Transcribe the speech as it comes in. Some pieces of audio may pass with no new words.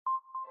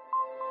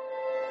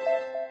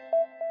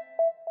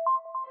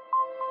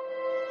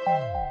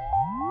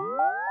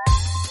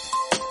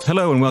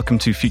Hello and welcome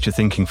to Future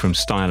Thinking from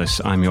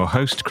Stylus. I'm your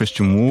host,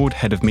 Christian Ward,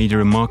 Head of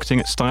Media and Marketing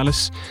at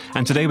Stylus,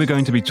 and today we're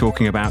going to be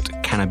talking about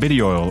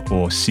cannabidiol,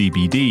 or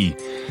CBD.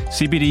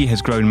 CBD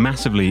has grown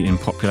massively in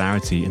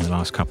popularity in the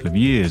last couple of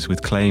years,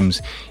 with claims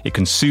it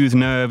can soothe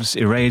nerves,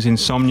 erase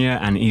insomnia,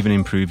 and even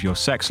improve your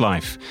sex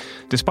life.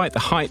 Despite the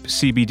hype,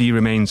 CBD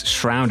remains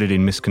shrouded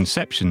in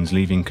misconceptions,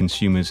 leaving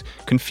consumers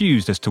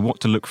confused as to what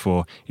to look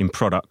for in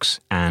products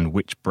and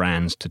which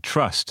brands to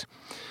trust.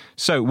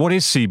 So, what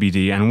is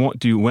CBD and what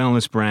do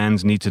wellness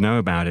brands need to know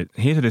about it?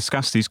 Here to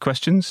discuss these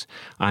questions,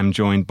 I'm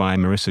joined by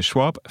Marisa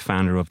Schwab,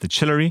 founder of the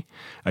Chillery,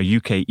 a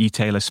UK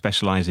e-tailer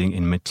specialising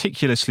in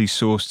meticulously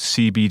sourced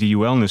CBD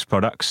wellness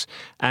products,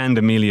 and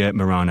Emilia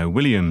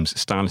Morano-Williams,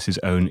 Stylus'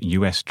 own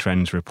US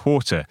trends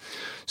reporter.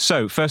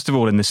 So, first of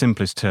all, in the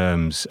simplest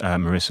terms,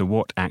 Marisa,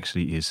 what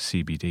actually is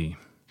CBD?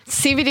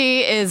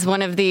 CBD is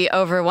one of the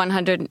over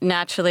 100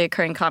 naturally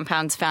occurring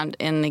compounds found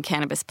in the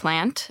cannabis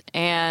plant,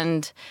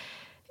 and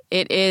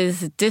it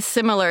is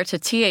dissimilar to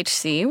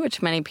THC,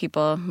 which many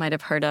people might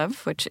have heard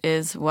of, which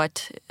is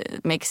what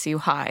makes you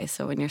high.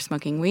 So when you're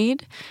smoking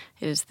weed,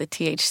 it is the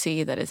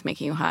THC that is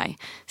making you high.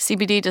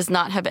 CBD does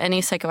not have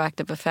any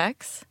psychoactive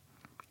effects,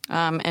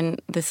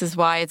 and this is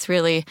why it's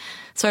really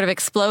sort of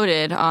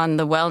exploded on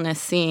the wellness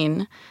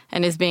scene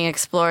and is being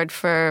explored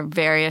for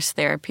various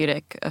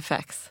therapeutic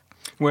effects.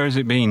 Where has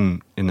it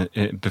been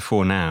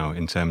before now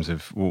in terms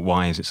of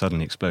why is it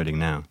suddenly exploding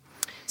now?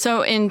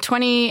 So in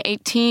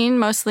 2018,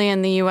 mostly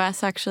in the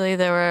U.S., actually,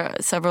 there were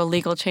several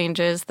legal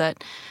changes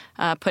that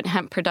put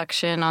hemp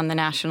production on the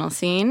national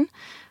scene,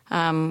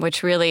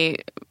 which really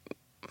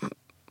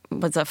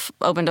was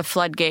opened a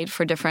floodgate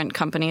for different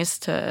companies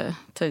to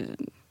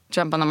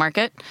jump on the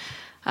market.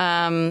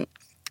 And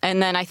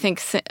then I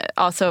think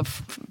also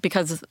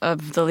because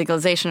of the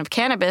legalization of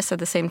cannabis at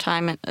the same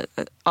time,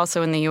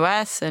 also in the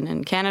U.S. and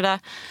in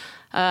Canada,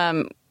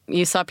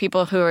 you saw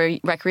people who are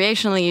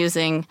recreationally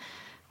using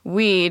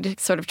weed,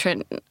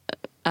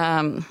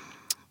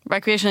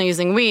 recreationally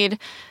using weed,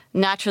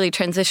 naturally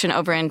transition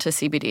over into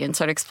CBD and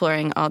start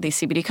exploring all these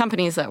CBD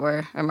companies that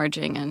were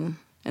emerging in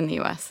the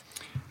U.S.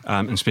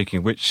 And speaking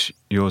of which,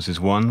 yours is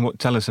one.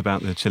 Tell us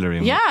about the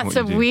Chillery.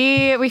 So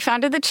we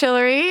founded the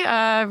Chillery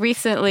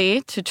recently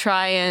to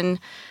try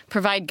and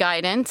provide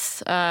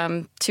guidance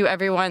to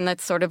everyone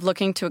that's sort of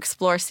looking to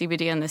explore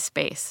CBD in this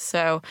space.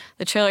 So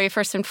the Chillery,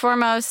 first and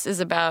foremost, is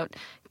about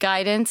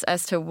guidance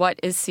as to what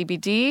is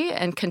CBD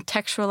and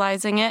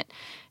contextualizing it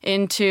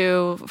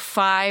into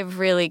 5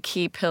 really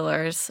key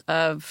pillars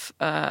of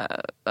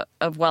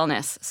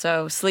wellness.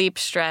 So sleep,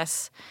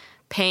 stress,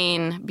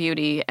 pain,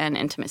 beauty, and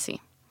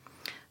intimacy.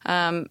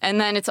 And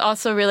then it's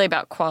also really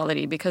about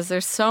quality because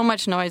there's so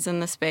much noise in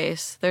the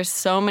space. There's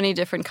so many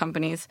different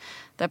companies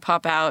that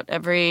pop out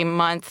every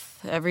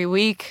month, every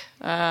week.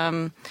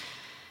 And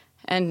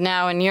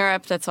now in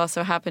Europe, that's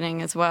also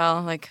happening as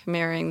well, like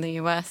mirroring the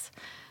U.S.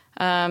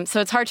 So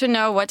it's hard to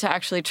know what to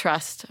actually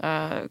trust.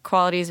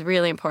 Quality is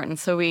really important.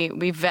 So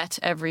we vet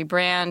every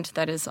brand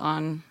that is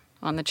on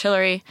the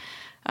Chillery.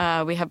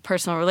 We have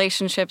personal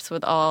relationships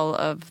with all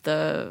of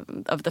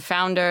the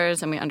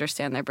founders, and we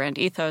understand their brand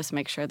ethos,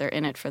 make sure they're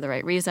in it for the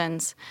right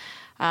reasons.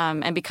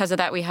 And because of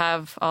that, we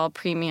have all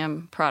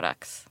premium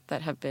products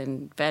that have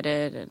been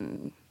vetted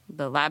and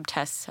the lab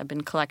tests have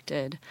been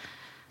collected.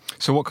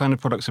 So what kind of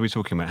products are we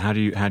talking about? How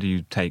do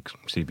you take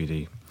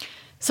CBD?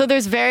 So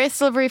there's various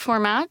delivery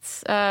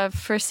formats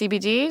for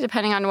CBD,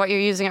 depending on what you're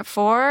using it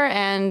for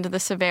and the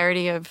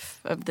severity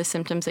of the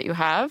symptoms that you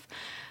have.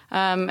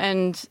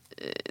 And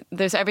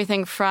there's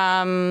everything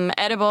from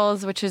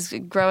edibles, which is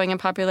growing in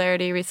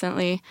popularity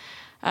recently,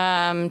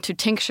 to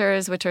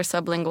tinctures, which are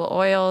sublingual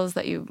oils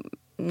that you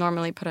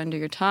normally put under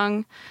your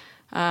tongue.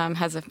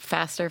 Has a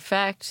faster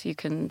effect. You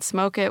can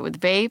smoke it with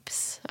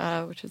vapes,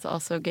 which is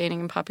also gaining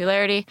in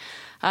popularity.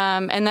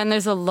 And then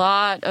there's a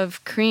lot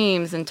of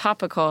creams and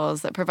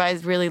topicals that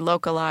provide really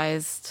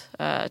localized,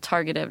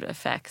 targeted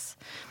effects.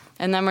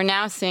 And then we're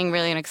now seeing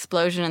really an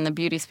explosion in the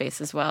beauty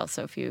space as well.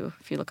 So if you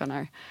look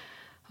on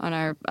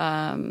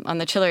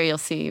the Chillery, you'll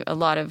see a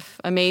lot of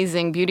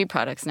amazing beauty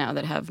products now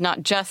that have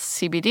not just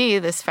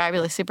CBD, this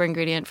fabulous super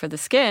ingredient for the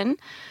skin,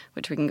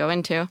 which we can go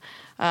into,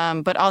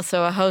 but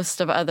also a host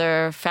of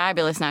other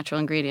fabulous natural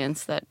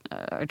ingredients that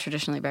are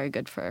traditionally very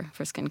good for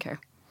skincare.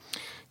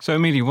 So,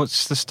 Emilia,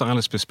 what's the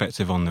Stylus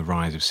perspective on the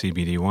rise of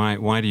CBD?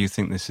 Why do you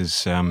think this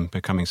is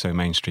becoming so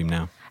mainstream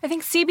now? I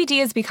think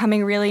CBD is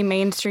becoming really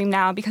mainstream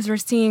now because we're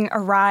seeing a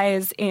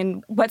rise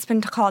in what's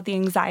been called the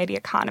anxiety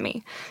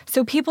economy.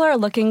 So people are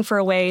looking for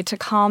a way to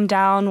calm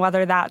down,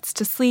 whether that's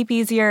to sleep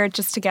easier,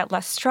 just to get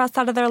less stress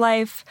out of their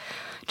life,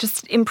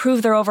 just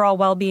improve their overall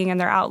well-being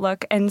and their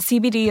outlook. And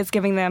CBD is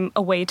giving them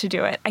a way to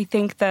do it. I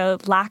think the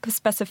lack of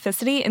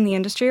specificity in the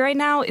industry right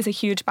now is a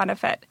huge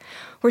benefit.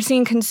 We're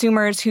seeing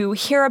consumers who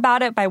hear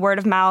about it by word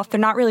of mouth. They're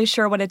not really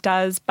sure what it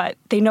does, but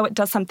they know it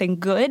does something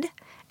good.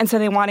 And so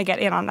they want to get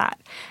in on that.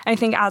 And I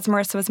think, as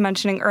Marisa was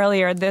mentioning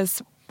earlier,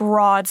 this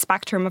broad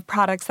spectrum of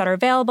products that are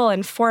available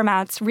and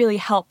formats really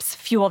helps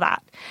fuel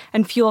that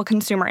and fuel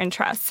consumer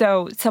interest.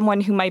 So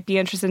someone who might be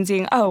interested in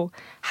seeing, oh,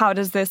 how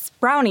does this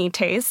brownie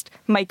taste,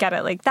 might get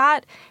it like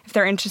that. If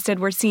they're interested,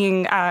 we're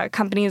seeing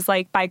companies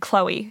like By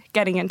Chloe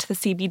getting into the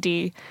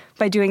CBD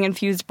by doing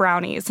infused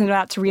brownies. And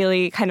that's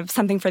really kind of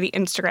something for the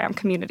Instagram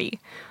community.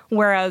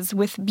 Whereas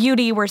with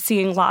beauty, we're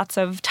seeing lots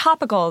of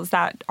topicals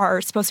that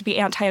are supposed to be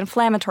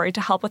anti-inflammatory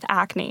to help with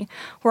acne.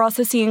 We're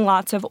also seeing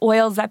lots of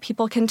oils that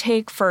people can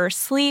take for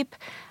sleep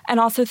and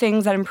also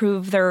things that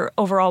improve their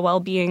overall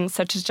well-being,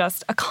 such as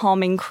just a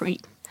calming cream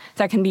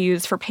that can be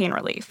used for pain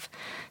relief.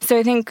 So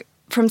I think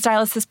from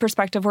Stylus'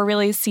 perspective, we're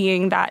really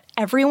seeing that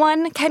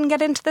everyone can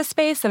get into this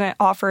space and it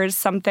offers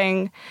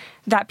something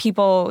that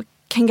people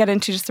can get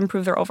into just to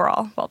improve their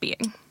overall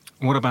well-being.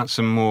 What about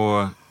some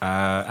more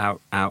out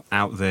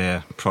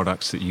there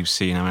products that you've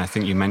seen? I mean, I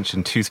think you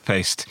mentioned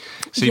toothpaste,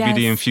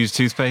 CBD-infused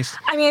toothpaste.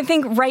 I mean, I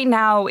think right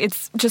now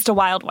it's just a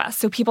Wild West.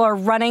 So people are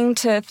running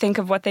to think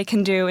of what they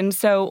can do. And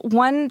so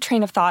one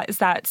train of thought is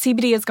that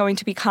CBD is going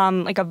to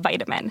become like a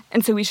vitamin.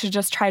 And so we should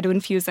just try to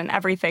infuse in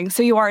everything.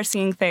 So you are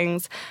seeing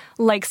things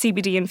like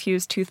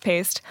CBD-infused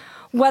toothpaste.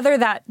 Whether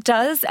that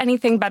does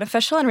anything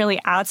beneficial and really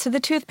adds to the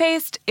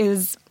toothpaste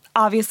is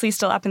obviously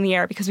still up in the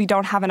air because we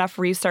don't have enough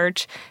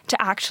research to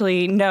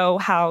actually know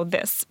how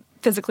this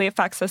physically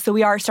affects us. So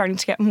we are starting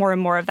to get more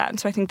and more of that. And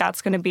so I think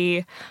that's going to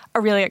be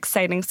a really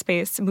exciting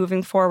space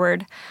moving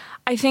forward.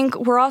 I think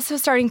we're also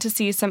starting to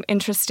see some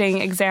interesting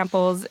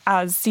examples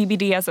as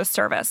CBD as a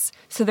service.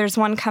 So there's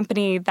one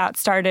company that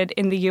started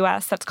in the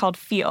US that's called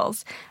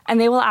Feels, and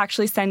they will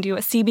actually send you a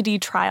CBD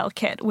trial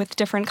kit with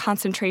different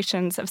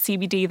concentrations of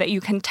CBD that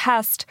you can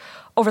test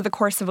over the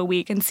course of a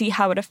week and see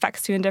how it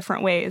affects you in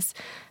different ways.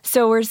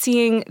 So we're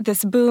seeing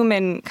this boom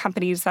in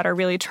companies that are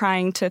really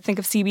trying to think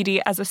of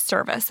CBD as a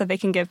service that they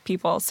can give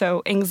people.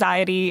 So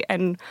anxiety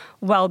and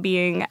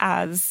well-being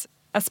as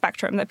a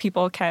spectrum that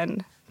people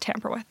can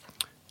tamper with.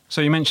 So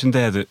you mentioned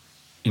there that,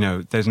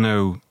 there's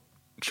no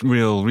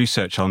real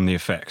research on the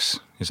effects.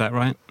 Is that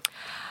right?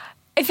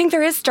 I think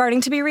there is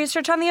starting to be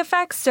research on the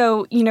effects.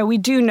 So, we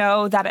do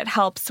know that it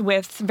helps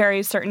with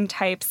very certain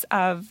types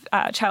of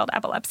child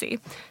epilepsy.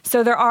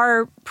 So there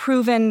are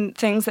proven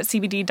things that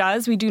CBD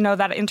does. We do know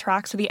that it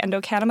interacts with the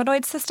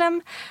endocannabinoid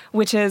system,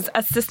 which is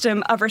a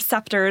system of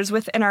receptors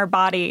within our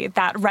body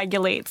that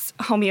regulates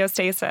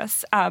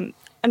homeostasis.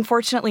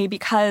 Unfortunately,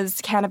 because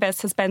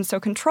cannabis has been so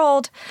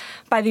controlled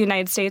by the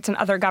United States and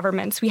other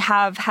governments, we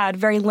have had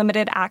very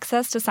limited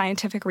access to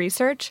scientific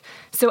research.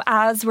 So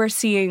as we're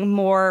seeing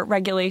more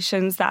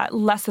regulations that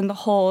lessen the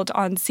hold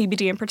on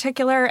CBD in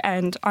particular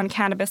and on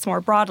cannabis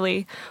more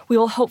broadly, we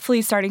will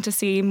hopefully starting to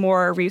see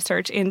more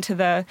research into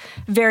the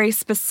very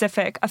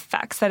specific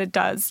effects that it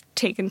does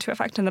take into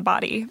effect in the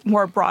body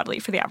more broadly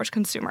for the average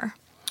consumer.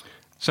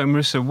 So,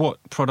 Marisa, what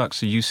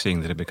products are you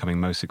seeing that are becoming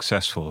most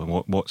successful, and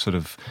what sort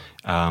of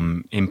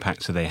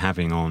impacts are they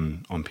having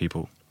on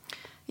people?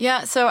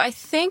 Yeah, so I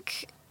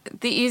think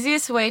the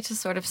easiest way to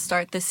sort of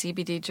start the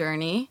CBD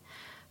journey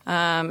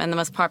and the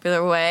most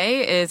popular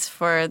way is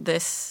for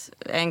this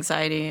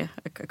anxiety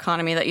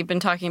economy that you've been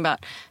talking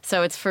about.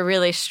 So it's for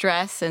really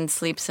stress and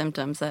sleep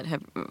symptoms that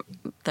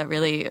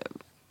really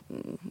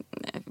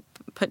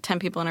put 10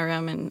 people in a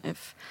room, and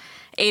if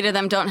 8 of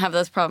them don't have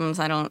those problems,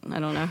 I don't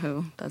know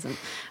who doesn't.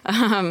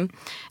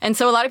 And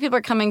so a lot of people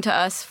are coming to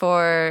us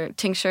for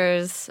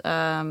tinctures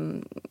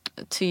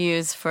to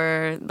use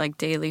for like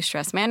daily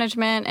stress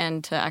management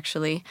and to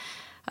actually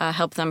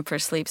help them for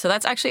sleep. So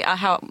that's actually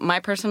how my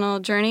personal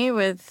journey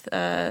with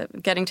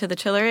getting to the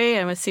Chillery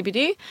and with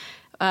CBD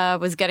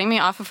was getting me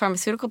off of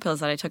pharmaceutical pills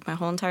that I took my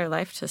whole entire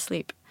life to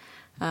sleep.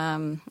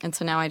 And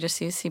so now I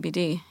just use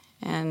CBD.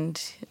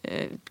 And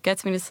it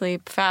gets me to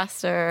sleep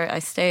faster. I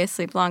stay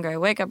asleep longer. I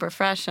wake up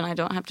refreshed, and I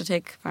don't have to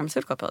take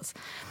pharmaceutical pills.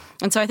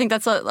 And so I think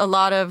that's a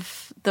lot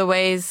of the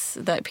ways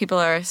that people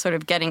are sort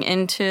of getting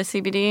into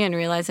CBD and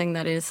realizing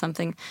that it is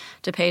something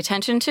to pay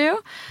attention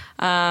to,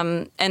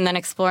 and then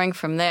exploring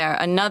from there.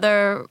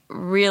 Another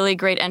really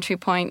great entry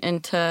point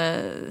into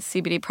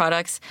CBD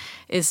products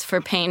is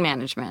for pain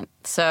management.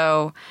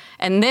 So,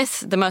 and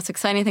the most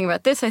exciting thing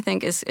about this, I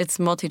think, is it's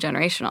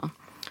multi-generational.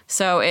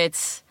 So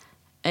it's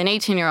an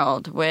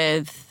 18-year-old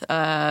with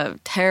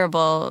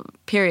terrible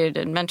period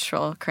and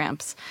menstrual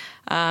cramps.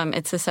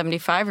 It's a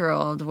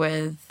 75-year-old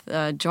with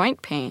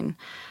joint pain.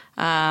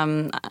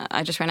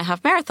 I just ran a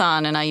half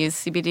marathon, and I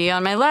used CBD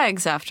on my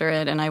legs after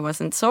it, and I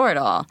wasn't sore at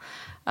all.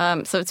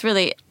 So it's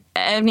really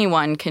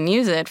anyone can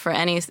use it for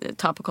any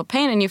topical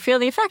pain, and you feel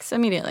the effects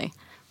immediately.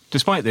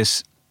 Despite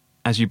this,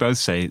 as you both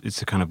say,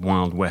 it's a kind of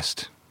Wild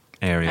West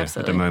area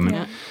Absolutely. At the moment.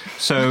 Yeah.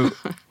 So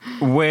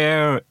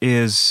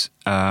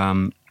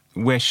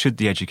where should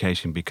the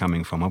education be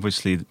coming from?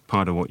 Obviously,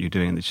 part of what you're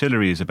doing at the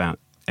Chillery is about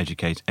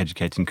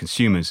educating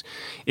consumers.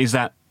 Is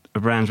that a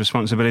brand's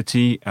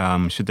responsibility?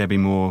 Should there be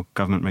more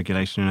government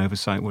regulation and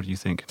oversight? What do you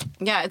think?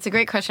 Yeah, it's a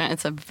great question.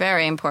 It's a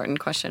very important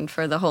question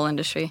for the whole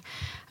industry.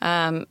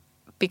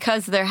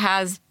 Because there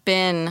has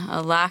been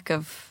a lack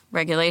of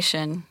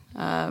regulation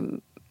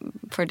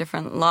for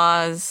different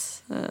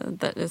laws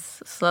that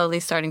is slowly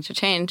starting to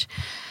change.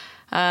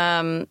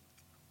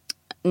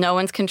 No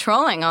one's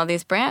controlling all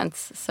these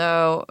brands.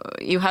 So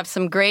you have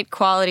some great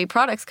quality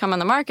products come on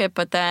the market,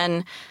 but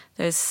then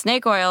there's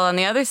snake oil on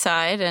the other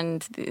side,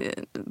 and the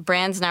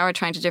brands now are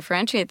trying to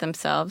differentiate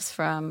themselves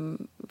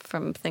from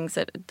things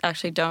that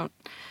actually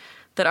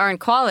aren't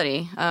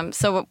quality.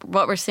 So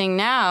what we're seeing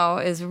now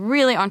is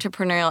really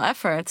entrepreneurial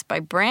efforts by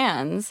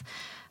brands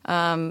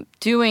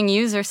doing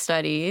user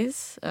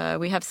studies.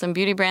 We have some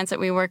beauty brands that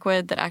we work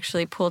with that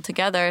actually pull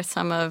together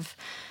some of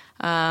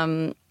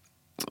a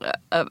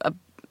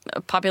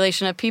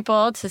population of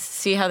people to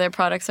see how their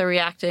products are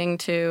reacting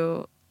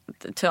to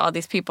all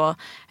these people,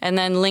 and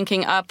then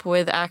linking up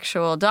with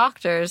actual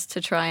doctors to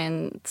try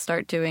and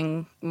start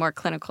doing more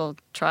clinical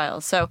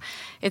trials. So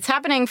it's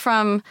happening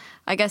from,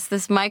 I guess,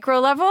 this micro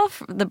level.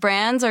 The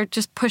brands are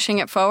just pushing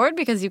it forward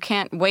because you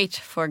can't wait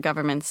for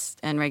governments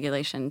and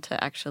regulation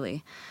to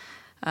actually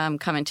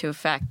come into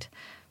effect.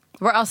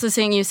 We're also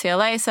seeing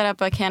UCLA set up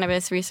a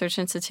cannabis research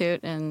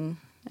institute in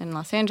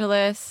Los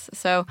Angeles.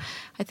 So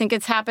I think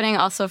it's happening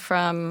also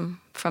from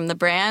the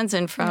brands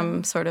and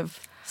from sort of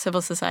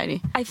civil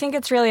society. I think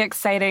it's really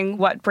exciting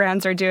what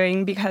brands are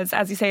doing because,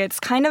 as you say, it is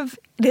kind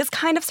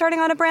of starting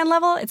on a brand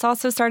level. It's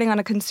also starting on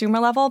a consumer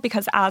level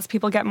because as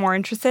people get more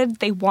interested,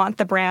 they want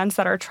the brands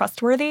that are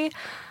trustworthy.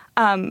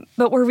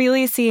 But we're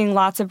really seeing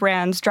lots of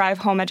brands drive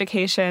home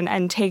education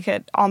and take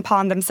it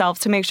upon themselves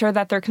to make sure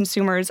that their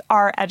consumers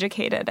are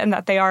educated and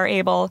that they are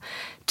able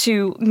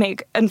to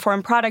make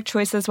informed product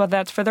choices, whether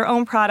that's for their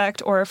own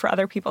product or for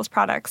other people's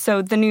products.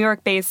 So the New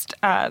York-based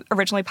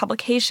originally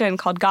publication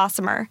called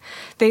Gossamer,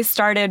 they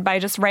started by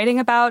just writing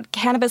about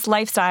cannabis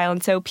lifestyle.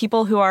 And so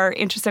people who are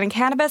interested in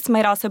cannabis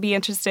might also be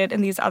interested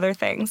in these other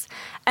things.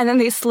 And then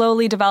they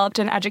slowly developed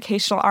an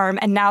educational arm,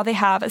 and now they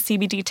have a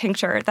CBD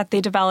tincture that they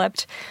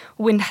developed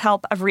with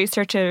help of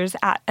researchers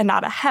at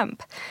Anata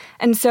Hemp.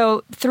 And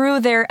so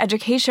through their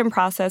education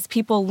process,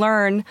 people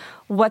learn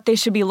what they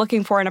should be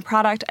looking for in a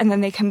product, and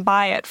then they can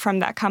buy it from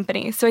that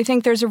company. So I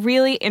think there's a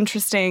really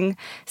interesting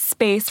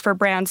space for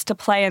brands to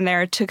play in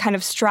there to kind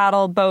of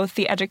straddle both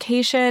the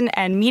education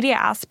and media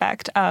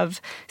aspect of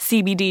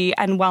CBD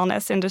and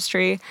wellness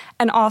industry,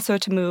 and also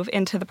to move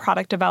into the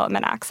product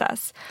development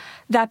access.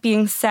 That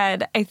being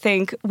said, I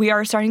think we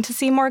are starting to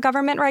see more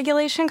government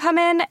regulation come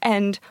in,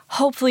 and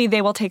hopefully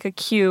they will take a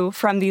cue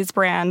from these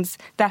brands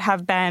that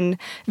have been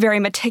very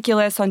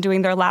meticulous on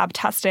doing their lab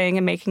testing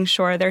and making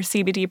sure their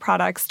CBD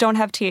products don't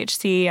have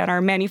THC and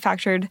are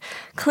manufactured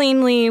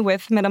cleanly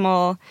with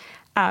minimal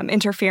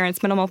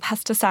interference, minimal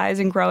pesticides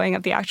and growing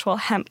of the actual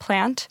hemp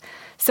plant.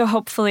 So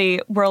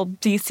hopefully we'll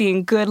be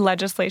seeing good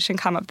legislation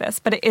come of this.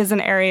 But it is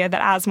an area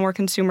that as more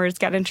consumers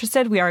get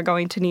interested, we are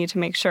going to need to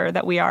make sure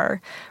that we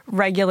are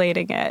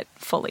regulating it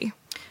fully.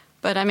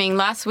 But I mean,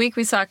 last week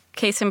we saw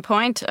case in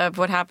point of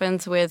what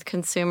happens with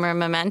consumer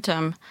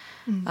momentum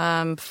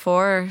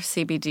for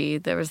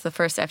CBD. There was the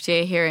first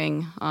FDA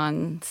hearing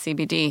on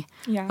CBD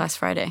last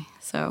Friday.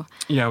 So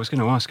yeah, I was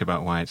going to ask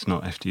about why it's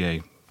not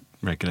FDA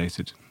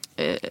regulated.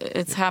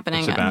 It's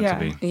happening. It's about to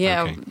be.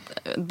 Yeah, okay.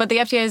 But the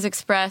FDA has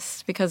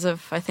expressed, because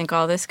of, I think,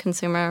 all this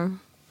consumer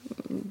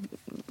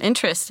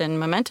interest and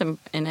momentum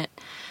in it,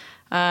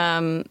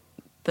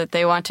 that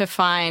they want to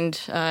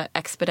find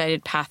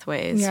expedited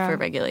pathways for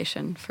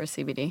regulation for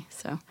CBD.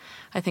 So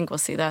I think we'll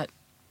see that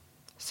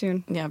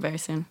soon. Yeah, very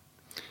soon.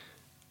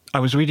 I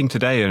was reading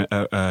today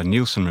a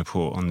Nielsen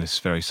report on this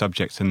very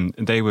subject, and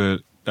they were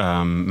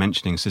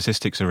mentioning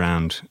statistics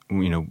around,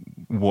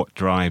 what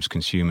drives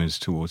consumers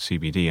towards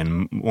CBD.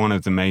 And one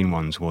of the main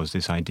ones was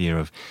this idea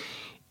of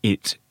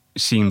it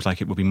seems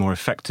like it will be more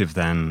effective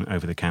than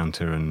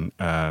over-the-counter and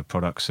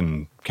products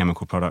and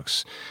chemical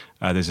products.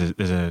 There's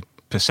a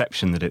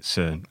perception that it's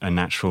a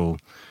natural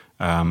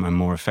and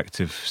more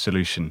effective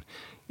solution.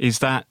 Is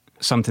that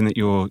something that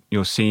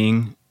you're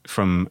seeing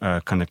from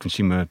a kind of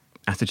consumer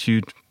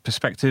attitude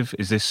perspective?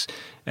 Is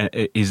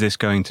this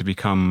going to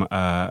become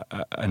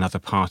another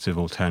part of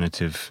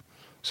alternative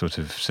sort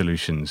of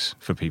solutions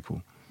for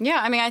people?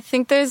 Yeah, I mean, I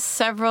think there's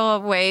several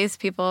ways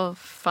people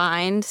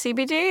find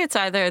CBD. It's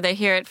either they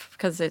hear it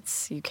because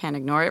you can't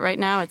ignore it right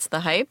now, it's the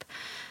hype,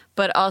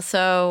 but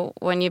also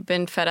when you've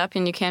been fed up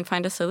and you can't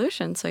find a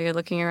solution, so you're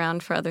looking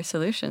around for other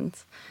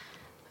solutions.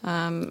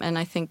 And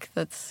I think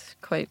that's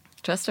quite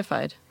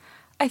justified.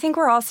 I think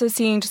we're also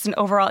seeing just an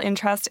overall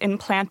interest in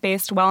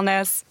plant-based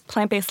wellness,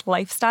 plant-based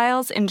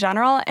lifestyles in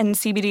general, and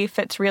CBD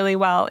fits really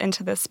well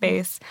into this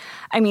space.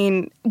 I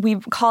mean, we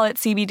call it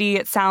CBD.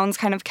 It sounds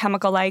kind of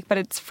chemical-like, but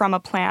it's from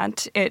a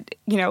plant.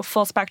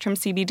 Full-spectrum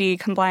CBD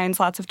combines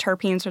lots of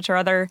terpenes, which are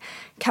other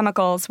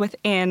chemicals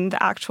within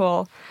the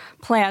actual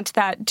plant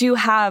that do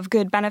have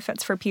good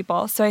benefits for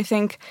people. So I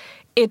think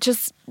it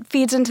just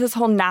feeds into this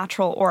whole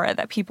natural aura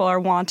that people are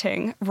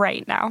wanting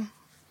right now.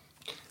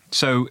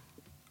 So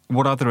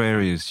what other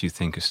areas do you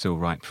think are still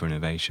ripe for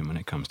innovation when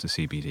it comes to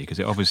CBD? Because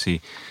it obviously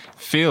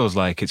feels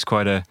like it's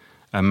quite a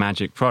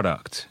magic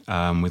product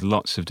with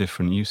lots of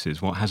different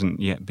uses. What hasn't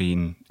yet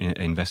been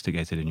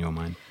investigated in your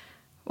mind?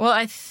 Well,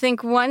 I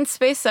think one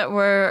space that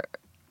we're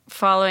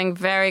following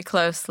very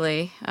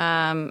closely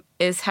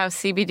is how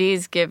CBD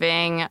is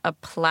giving a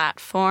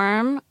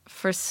platform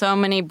for so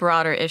many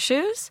broader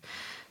issues.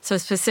 So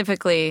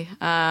specifically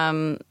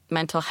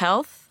mental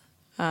health,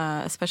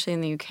 especially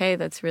in the UK,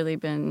 that's really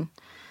been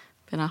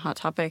a hot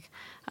topic.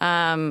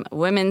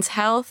 Women's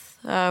health,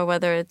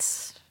 whether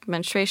it's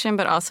menstruation,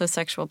 but also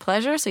sexual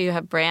pleasure. So you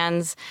have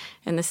brands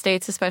in the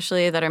States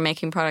especially that are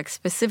making products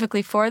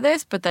specifically for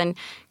this, but then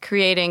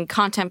creating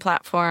content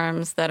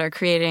platforms that are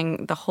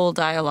creating the whole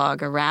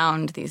dialogue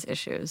around these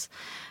issues.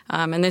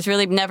 And there's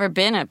really never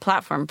been a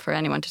platform for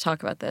anyone to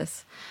talk about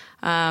this.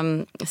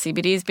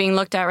 CBD is being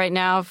looked at right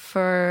now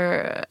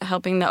for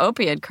helping the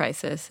opioid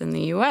crisis in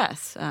the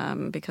U.S.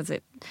 Because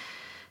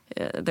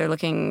they're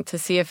looking to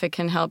see if it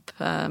can help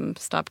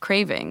stop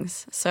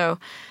cravings. So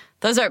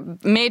those are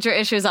major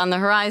issues on the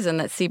horizon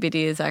that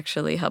CBD is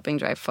actually helping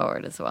drive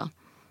forward as well.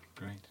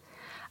 Great.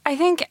 I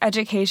think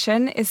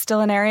education is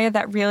still an area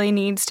that really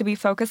needs to be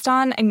focused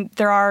on. And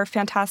there are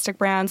fantastic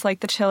brands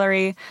like the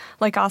Chillery,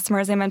 like Gossamer,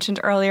 as I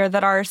mentioned earlier,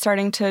 that are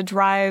starting to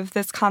drive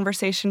this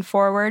conversation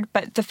forward.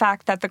 But the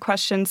fact that the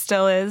question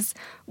still is,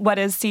 what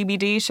is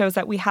CBD, shows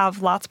that we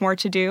have lots more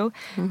to do.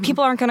 Mm-hmm.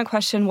 People aren't going to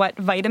question what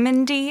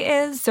vitamin D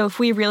is. So if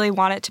we really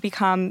want it to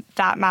become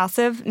that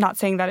massive, not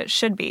saying that it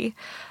should be,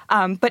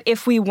 but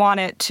if we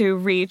want it to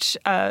reach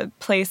a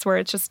place where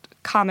it's just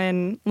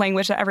common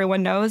language that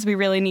everyone knows, we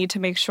really need to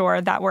make sure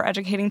that we're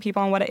educating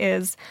people on what it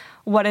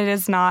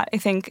is not. I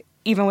think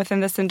even within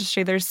this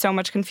industry, there's so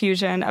much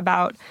confusion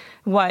about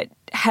what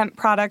hemp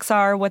products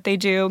are, what they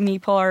do.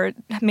 People are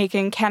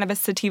making cannabis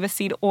sativa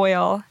seed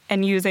oil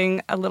and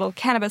using a little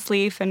cannabis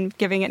leaf and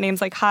giving it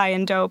names like high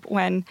and dope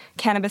when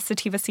cannabis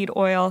sativa seed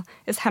oil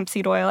is hemp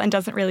seed oil and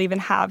doesn't really even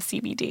have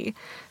CBD.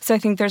 So I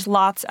think there's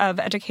lots of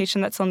education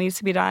that still needs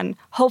to be done.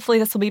 Hopefully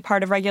this will be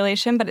part of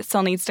regulation, but it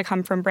still needs to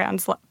come from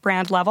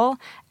brand level,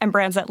 and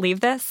brands that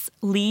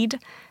lead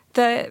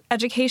the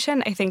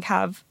education, I think,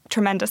 have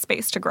tremendous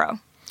space to grow.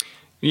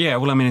 Yeah,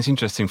 well, I mean, it's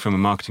interesting from a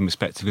marketing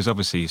perspective because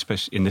obviously,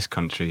 especially in this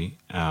country,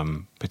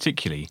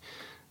 particularly,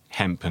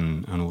 hemp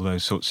and all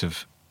those sorts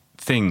of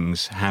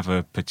things have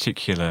a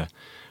particular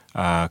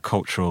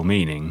cultural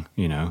meaning.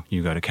 You know,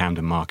 you go to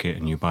Camden Market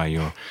and you buy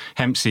your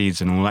hemp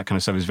seeds and all that kind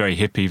of stuff. It's very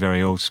hippie,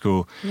 very old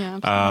school. Yeah,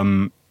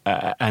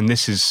 and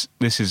this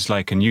is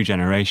like a new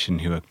generation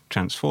who are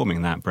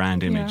transforming that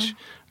brand image. Yeah.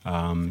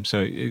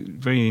 So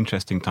very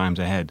interesting times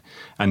ahead,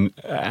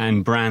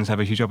 and brands have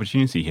a huge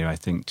opportunity here, I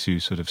think, to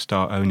sort of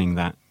start owning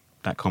that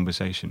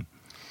conversation.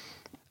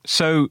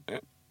 So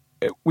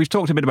we've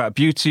talked a bit about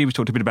beauty, we've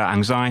talked a bit about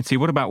anxiety.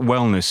 What about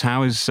wellness?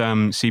 How is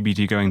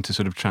CBD going to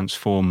sort of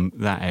transform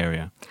that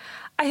area?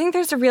 I think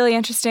there's a really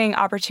interesting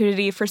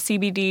opportunity for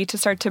CBD to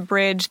start to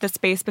bridge the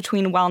space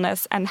between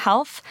wellness and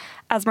health.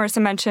 As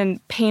Marisa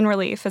mentioned, pain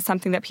relief is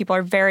something that people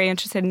are very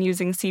interested in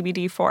using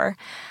CBD for.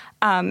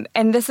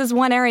 And this is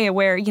one area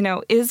where,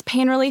 is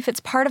pain relief, it's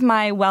part of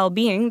my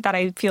well-being that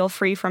I feel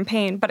free from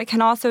pain, but it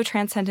can also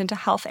transcend into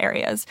health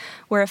areas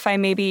where if I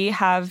maybe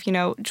have,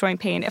 joint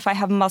pain, if I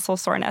have muscle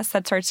soreness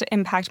that starts to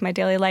impact my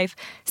daily life,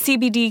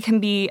 CBD can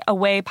be a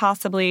way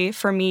possibly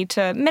for me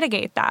to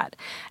mitigate that.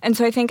 And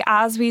so I think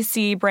as we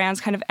see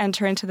brands kind of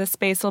enter into this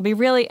space, it'll be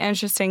really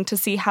interesting to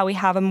see how we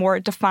have a more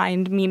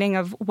defined meaning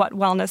of what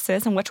wellness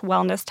is and which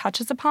wellness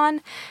touches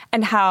upon,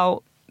 and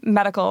how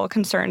medical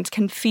concerns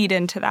can feed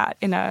into that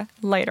in a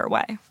lighter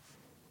way.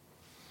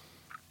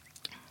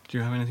 Do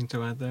you have anything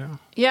to add there?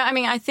 Yeah, I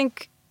mean, I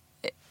think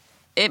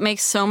it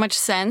makes so much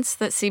sense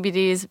that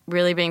CBD is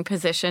really being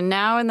positioned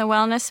now in the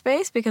wellness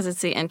space because it's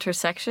the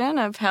intersection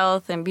of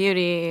health and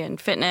beauty and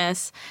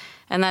fitness,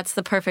 and that's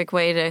the perfect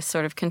way to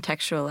sort of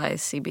contextualize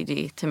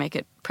CBD to make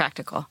it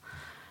practical.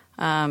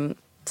 So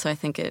I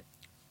think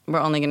we're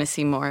only going to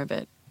see more of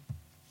it.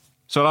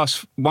 So I'll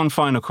ask one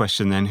final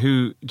question then.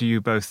 Who do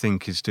you both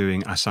think is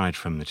doing, aside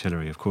from the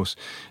Chillery, of course,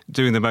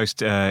 doing the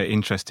most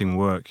interesting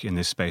work in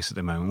this space at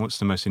the moment? What's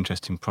the most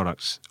interesting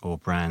products or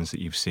brands that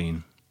you've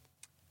seen?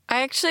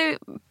 I actually,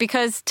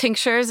 because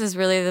tinctures is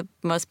really the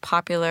most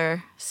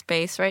popular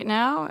space right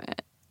now,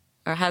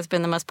 or has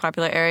been the most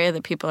popular area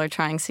that people are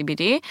trying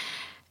CBD,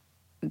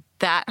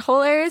 that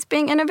whole area is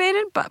being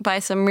innovated by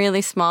some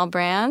really small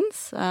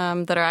brands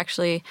that are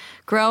actually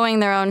growing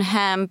their own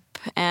hemp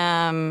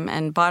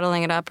and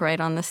bottling it up right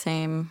in the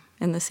same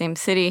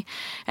city,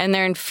 and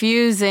they're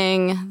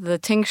infusing the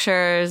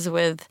tinctures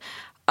with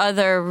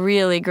other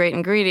really great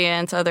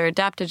ingredients, other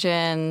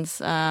adaptogens,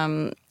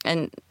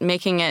 and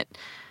making it,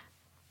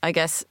 I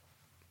guess,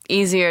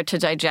 easier to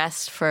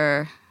digest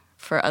for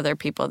other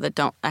people that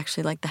don't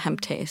actually like the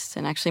hemp taste,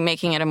 and actually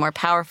making it a more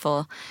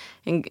powerful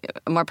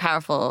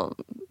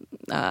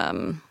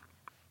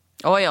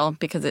oil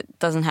because it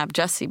doesn't have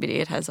just CBD;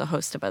 it has a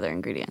host of other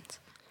ingredients.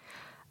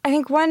 I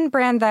think one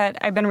brand that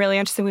I've been really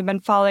interested in, we've been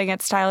following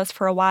at Stylus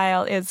for a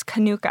while, is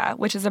Kanuka,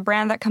 which is a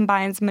brand that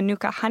combines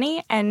Manuka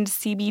honey and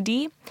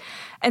CBD.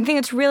 I think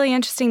it's really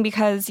interesting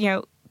because,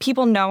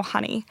 people know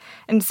honey.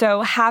 And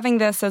so having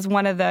this as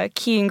one of the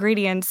key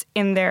ingredients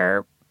in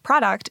their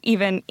product,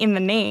 even in the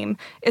name,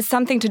 is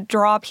something to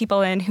draw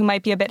people in who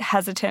might be a bit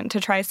hesitant to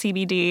try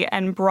CBD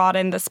and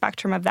broaden the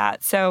spectrum of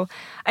that. So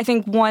I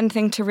think one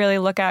thing to really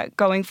look at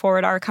going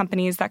forward are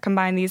companies that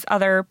combine these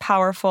other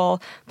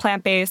powerful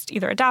plant-based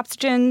either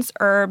adaptogens,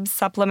 herbs,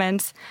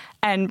 supplements,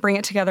 and bring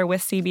it together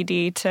with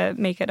CBD to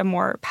make it a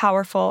more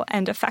powerful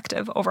and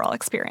effective overall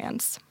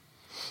experience.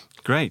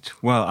 Great.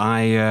 Well,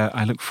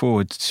 I look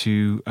forward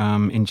to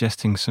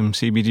ingesting some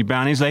CBD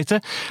brownies later.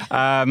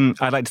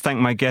 I'd like to thank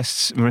my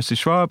guests, Marisa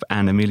Schwab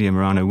and Emilia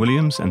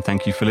Morano-Williams, and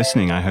thank you for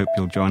listening. I hope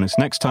you'll join us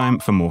next time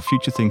for more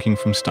Future Thinking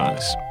from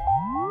Stylus.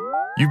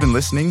 You've been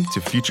listening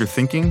to Future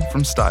Thinking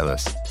from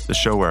Stylus, the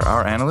show where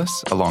our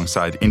analysts,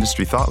 alongside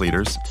industry thought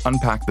leaders,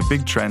 unpack the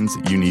big trends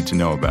that you need to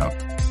know about.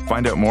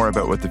 Find out more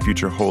about what the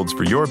future holds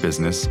for your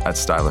business at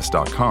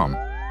stylus.com.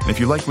 And if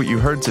you like what you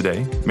heard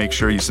today, make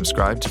sure you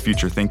subscribe to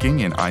Future Thinking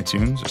in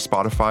iTunes or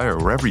Spotify or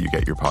wherever you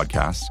get your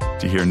podcasts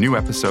to hear new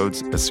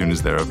episodes as soon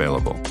as they're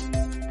available.